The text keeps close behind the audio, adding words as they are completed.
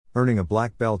Earning a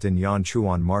black belt in Yan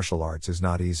Chuan martial arts is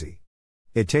not easy.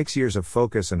 It takes years of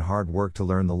focus and hard work to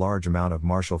learn the large amount of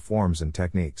martial forms and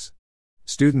techniques.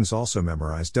 Students also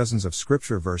memorize dozens of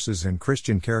scripture verses and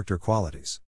Christian character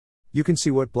qualities. You can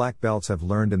see what black belts have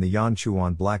learned in the Yan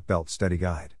Chuan Black Belt Study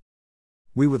Guide.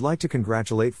 We would like to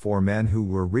congratulate 4 men who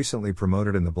were recently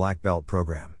promoted in the Black Belt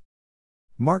program.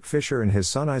 Mark Fisher and his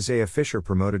son Isaiah Fisher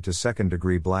promoted to 2nd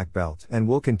degree black belt and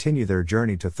will continue their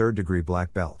journey to 3rd degree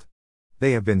black belt.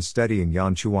 They have been studying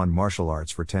Yan Chuan martial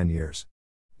arts for 10 years.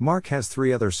 Mark has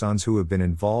 3 other sons who have been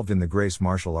involved in the Grace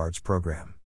Martial Arts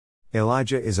program.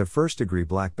 Elijah is a 1st degree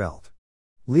black belt.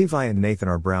 Levi and Nathan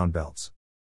are brown belts.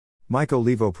 Mike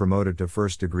Olivo promoted to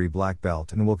 1st degree black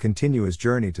belt and will continue his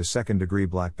journey to 2nd degree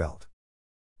black belt.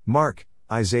 Mark,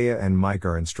 Isaiah and Mike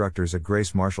are instructors at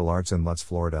Grace Martial Arts in Lutz,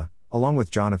 Florida, along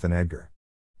with Jonathan Edgar.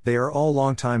 They are all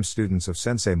longtime students of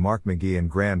Sensei Mark McGee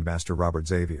and Grandmaster Robert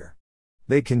Xavier.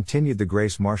 They continued the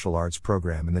Grace Martial Arts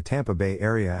program in the Tampa Bay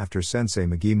area after Sensei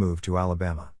McGee moved to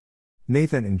Alabama.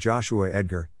 Nathan and Joshua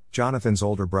Edgar, Jonathan's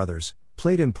older brothers,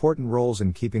 played important roles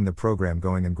in keeping the program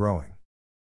going and growing.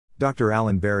 Dr.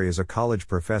 Alan Berry is a college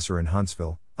professor in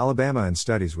Huntsville, Alabama and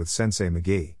studies with Sensei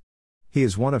McGee. He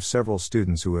is one of several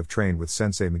students who have trained with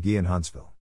Sensei McGee in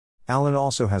Huntsville. Alan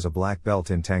also has a black belt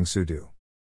in Tang Soo Do.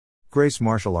 Grace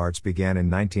Martial Arts began in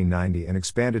 1990 and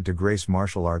expanded to Grace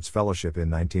Martial Arts Fellowship in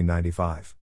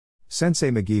 1995.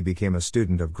 Sensei McGee became a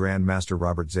student of Grandmaster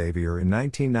Robert Xavier in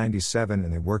 1997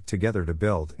 and they worked together to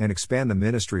build and expand the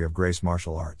ministry of Grace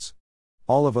Martial Arts.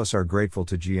 All of us are grateful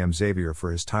to GM Xavier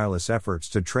for his tireless efforts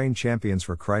to train champions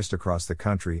for Christ across the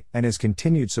country and his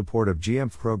continued support of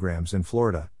GM programs in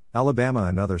Florida, Alabama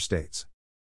and other states.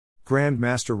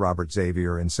 Grandmaster Robert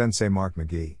Xavier and Sensei Mark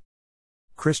McGee.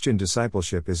 Christian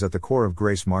discipleship is at the core of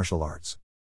Grace Martial Arts.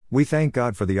 We thank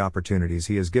God for the opportunities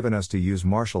He has given us to use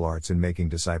martial arts in making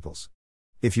disciples.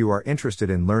 If you are interested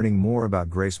in learning more about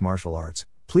Grace Martial Arts,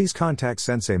 please contact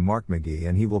Sensei Mark McGee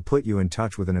and he will put you in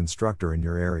touch with an instructor in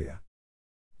your area.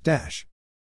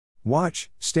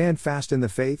 Watch, stand fast in the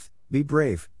faith, be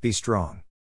brave, be strong.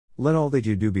 Let all that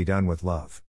you do be done with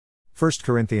love. 1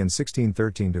 Corinthians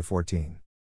 16:13-14.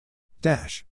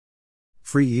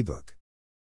 Free ebook.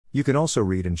 You can also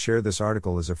read and share this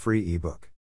article as a free ebook.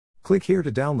 Click here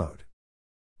to download.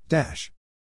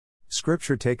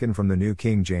 Scripture taken from the New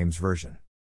King James Version.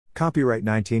 Copyright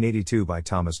 1982 by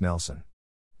Thomas Nelson.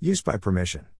 Use by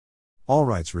permission. All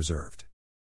rights reserved.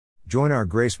 Join our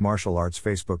Grace Martial Arts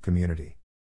Facebook community.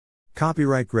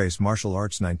 Copyright Grace Martial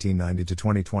Arts 1990 to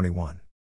 2021.